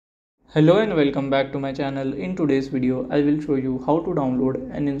Hello and welcome back to my channel. In today's video, I will show you how to download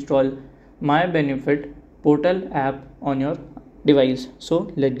and install MyBenefit Portal app on your device.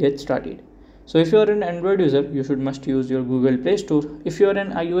 So let's get started. So if you are an Android user, you should must use your Google Play Store. If you are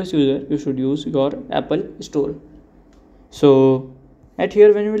an iOS user, you should use your Apple Store. So at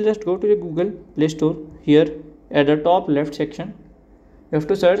here, when you will just go to the Google Play Store, here at the top left section, you have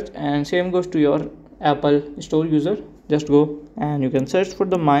to search, and same goes to your Apple Store user. Just go and you can search for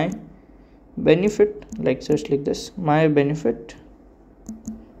the MyBenefit, like search like this, MyBenefit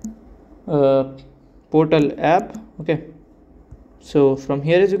Portal app. Okay, so from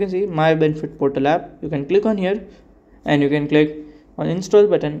here, as you can see, MyBenefit Portal app, you can click on here and you can click on install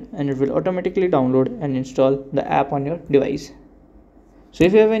button, and it will automatically download and install the app on your device. So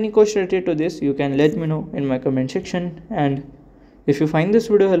if you have any question related to this, you can let me know in my comment section, and if you find this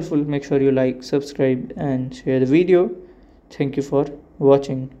video helpful, make sure you like, subscribe and share the video. Thank you for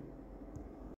watching.